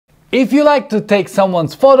If you like to take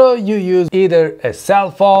someone's photo, you use either a cell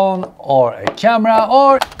phone or a camera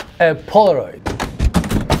or a Polaroid.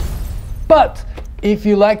 But if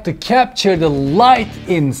you like to capture the light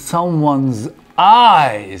in someone's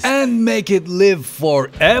eyes and make it live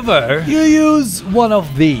forever, you use one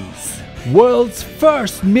of these. World's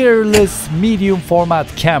first mirrorless medium format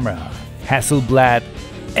camera, Hasselblad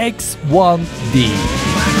X1D.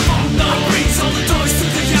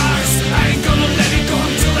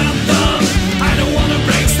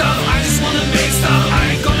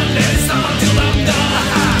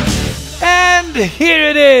 Here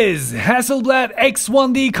it is! Hasselblad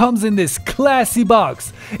X1D comes in this classy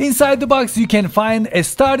box. Inside the box you can find a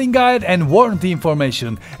starting guide and warranty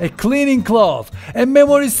information, a cleaning cloth, a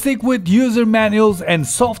memory stick with user manuals and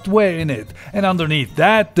software in it, and underneath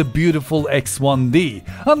that the beautiful X1D.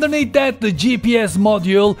 Underneath that the GPS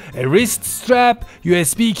module, a wrist strap,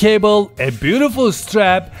 USB cable, a beautiful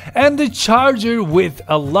strap, and the charger with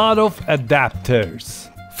a lot of adapters.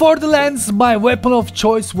 For the lens, my weapon of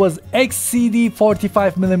choice was XCD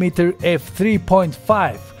 45mm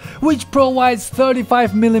f3.5, which provides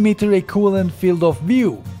 35mm equivalent field of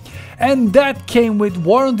view. And that came with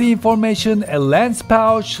warranty information, a lens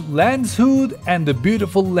pouch, lens hood, and the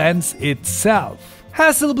beautiful lens itself.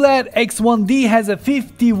 Hasselblad X1D has a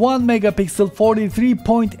 51 megapixel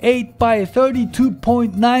 43.8 by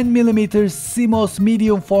 32.9mm CMOS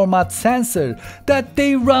medium format sensor that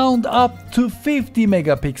they round up to 50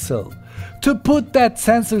 megapixel. To put that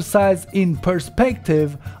sensor size in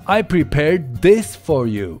perspective, I prepared this for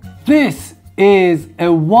you. This is a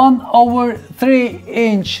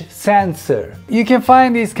 1/3" sensor. You can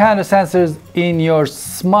find these kind of sensors in your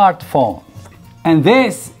smartphone. And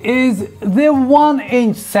this is the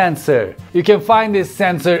 1" sensor. You can find this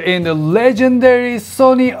sensor in the legendary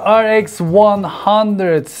Sony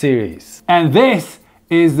RX100 series. And this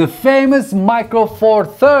is the famous Micro Four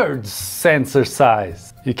Thirds sensor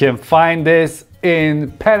size. You can find this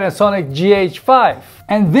in Panasonic GH5.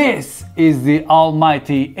 And this is the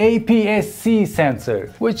almighty APS-C sensor,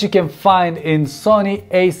 which you can find in Sony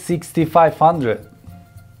A6500.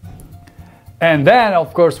 And then,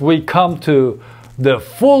 of course, we come to the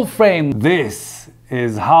full frame. This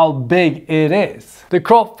is how big it is. The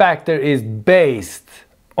crop factor is based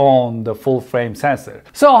on the full frame sensor.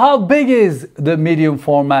 So how big is the medium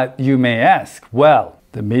format, you may ask? Well,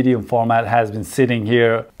 the medium format has been sitting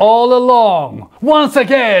here all along. Once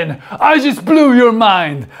again, I just blew your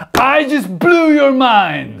mind. I just blew your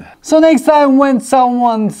mind. So next time when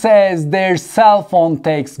someone says their cell phone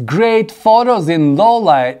takes great photos in low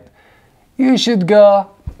light, you should go,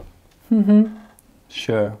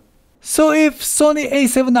 sure. So if Sony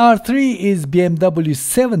A7R III is BMW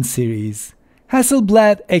 7 Series,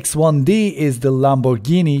 Hasselblad X1D is the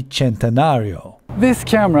Lamborghini Centenario. This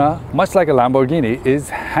camera, much like a Lamborghini, is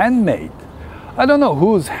handmade. I don't know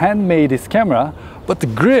whose handmade this camera, but the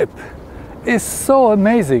grip is so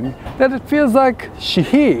amazing that it feels like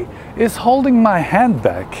he is holding my hand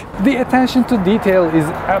back. The attention to detail is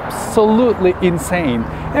absolutely insane.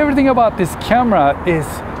 Everything about this camera is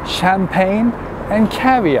champagne and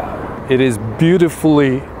caviar. It is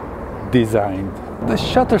beautifully designed. The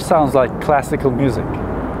shutter sounds like classical music,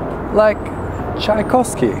 like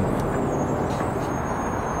Tchaikovsky.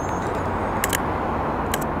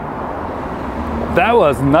 That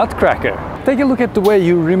was nutcracker. Take a look at the way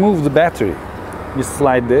you remove the battery. You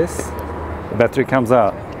slide this, the battery comes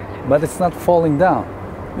out, but it's not falling down.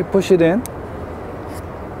 You push it in,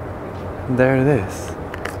 and there it is.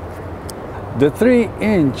 The 3"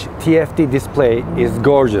 TFT display is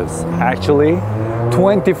gorgeous, actually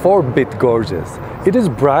 24-bit gorgeous. It is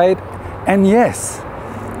bright, and yes,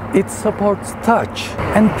 it supports touch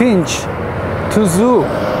and pinch to zoom.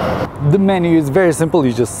 The menu is very simple.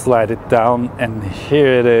 You just slide it down and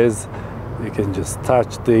here it is. You can just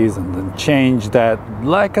touch these and then change that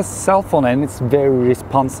like a cell phone, and it's very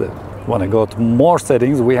responsive. Want to go to more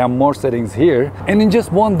settings? We have more settings here, and in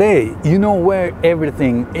just one day you know where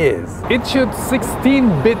everything is. It shoots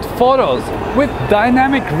 16-bit photos with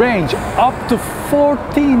dynamic range up to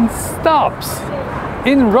 14 stops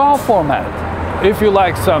in RAW format. If you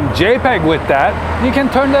like some JPEG with that, you can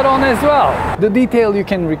turn that on as well. The detail you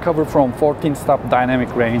can recover from 14-stop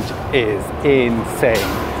dynamic range is insane.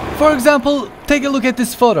 For example, take a look at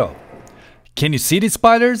this photo. Can you see the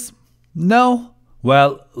spiders? No?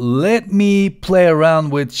 Well, let me play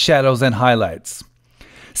around with shadows and highlights.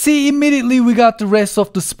 See, immediately we got the rest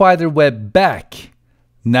of the spider web back.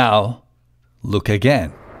 Now, look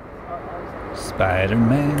again.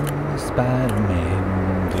 Spider-Man, Spider-Man.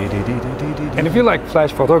 And if you like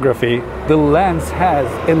flash photography, the lens has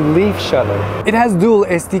a leaf shutter. It has dual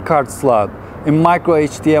SD card slot, a micro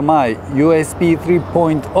HDMI, USB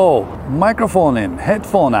 3.0, microphone in,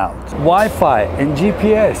 headphone out, Wi-Fi and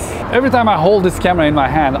GPS. Every time I hold this camera in my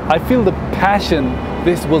hand, I feel the passion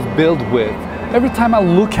this was built with. Every time I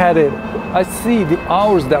look at it, I see the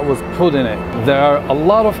hours that was put in it. There are a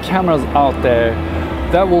lot of cameras out there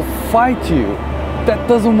that will fight you, that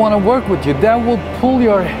doesn't want to work with you, that will pull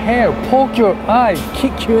your hair, poke your eye,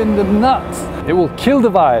 kick you in the nuts. It will kill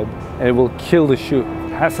the vibe and it will kill the shoot.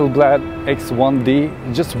 Hasselblad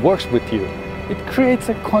X1D just works with you. It creates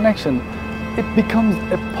a connection. It becomes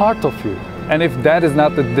a part of you. And if that is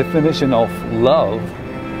not the definition of love,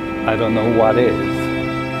 I don't know what is.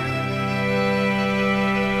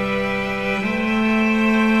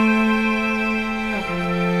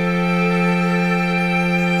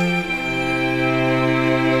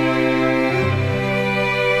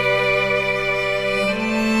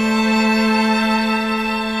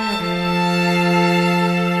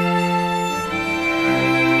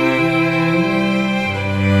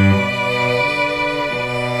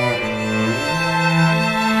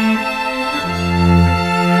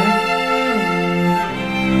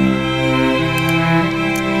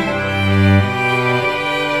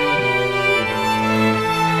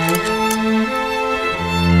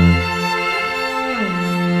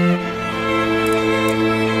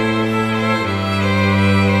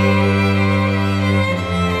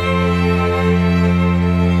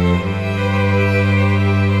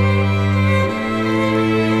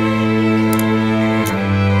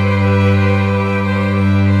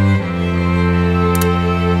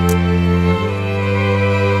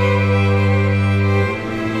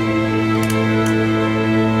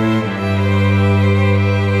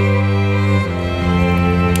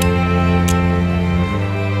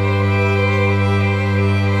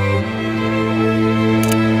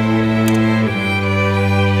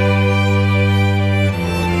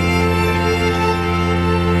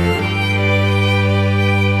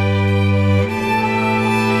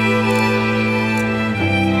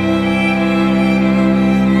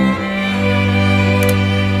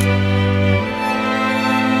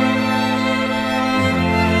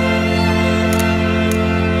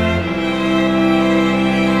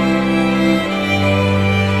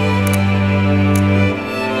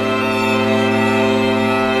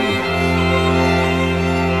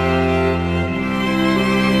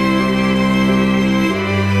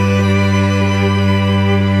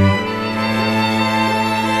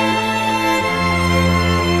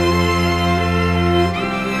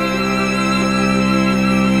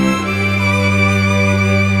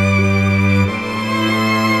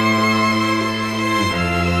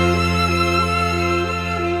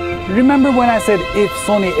 Remember when I said if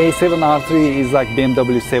Sony a7R III is like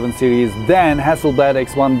BMW 7 Series, then Hasselblad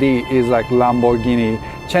X1D is like Lamborghini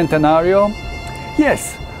Centenario?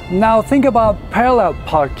 Yes. Now think about parallel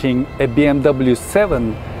parking a BMW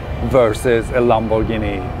 7 versus a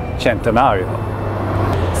Lamborghini Centenario.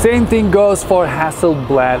 Same thing goes for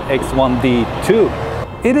Hasselblad X1D too.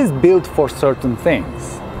 It is built for certain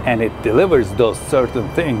things, and it delivers those certain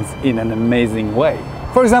things in an amazing way.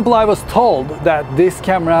 For example, I was told that this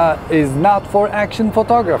camera is not for action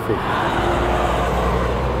photography.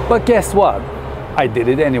 But guess what? I did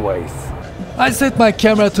it anyways. I set my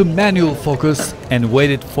camera to manual focus and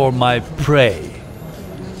waited for my prey.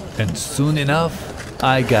 And soon enough,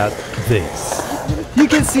 I got this. You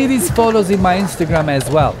can see these photos in my Instagram as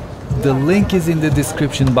well. The link is in the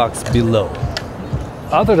description box below.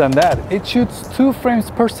 Other than that, it shoots 2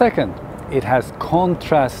 frames per second. It has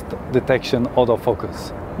contrast detection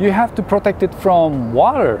autofocus. You have to protect it from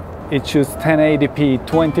water. It shoots 1080p,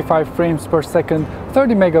 25 frames per second,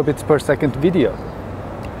 30 megabits per second video.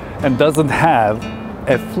 And doesn't have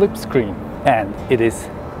a flip screen. And it is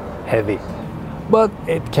heavy. But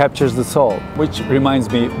it captures the soul. Which reminds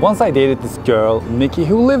me, once I dated this girl, Nikki,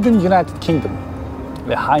 who lived in the United Kingdom.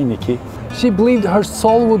 Hi Nikki. She believed her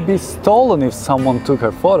soul would be stolen if someone took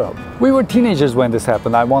her photo. We were teenagers when this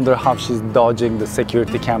happened. I wonder how she's dodging the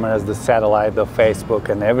security cameras, the satellite, the Facebook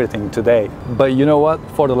and everything today. But you know what?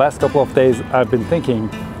 For the last couple of days I've been thinking,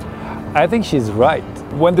 I think she's right.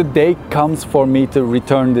 When the day comes for me to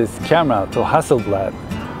return this camera to Hasselblad,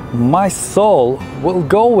 my soul will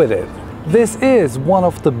go with it. This is one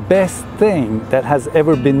of the best things that has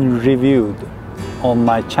ever been reviewed on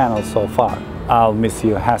my channel so far. I'll miss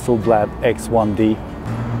you, Hasselblad X1D.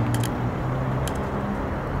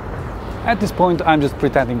 At this point, I'm just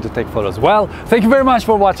pretending to take photos. Well, thank you very much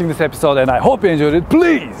for watching this episode, and I hope you enjoyed it.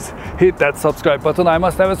 Please hit that subscribe button. I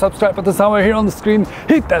must have a subscribe button somewhere here on the screen.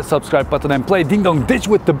 Hit that subscribe button and play Ding Dong Ditch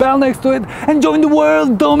with the bell next to it and join the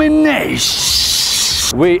world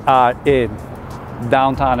domination. We are in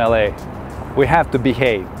downtown LA. We have to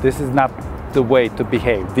behave. This is not the way to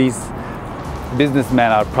behave. These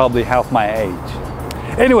businessmen are probably half my age.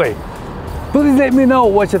 Anyway, please let me know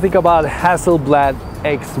what you think about Hasselblad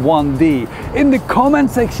X1D in the comment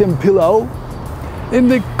section below. In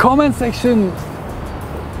the comment section,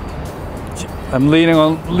 I'm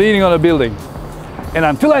leaning on a building. And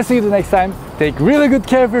until I see you the next time, take really good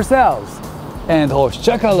care of yourselves. And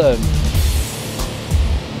hoşça kalın.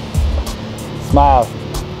 Smile.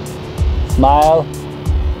 Smile.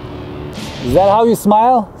 Is that how you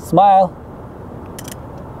smile? Smile.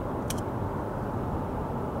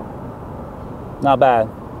 Not bad.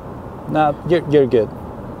 No, you're good.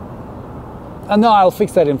 No, I'll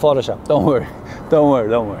fix that in Photoshop. Don't worry. Don't worry.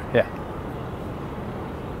 Yeah.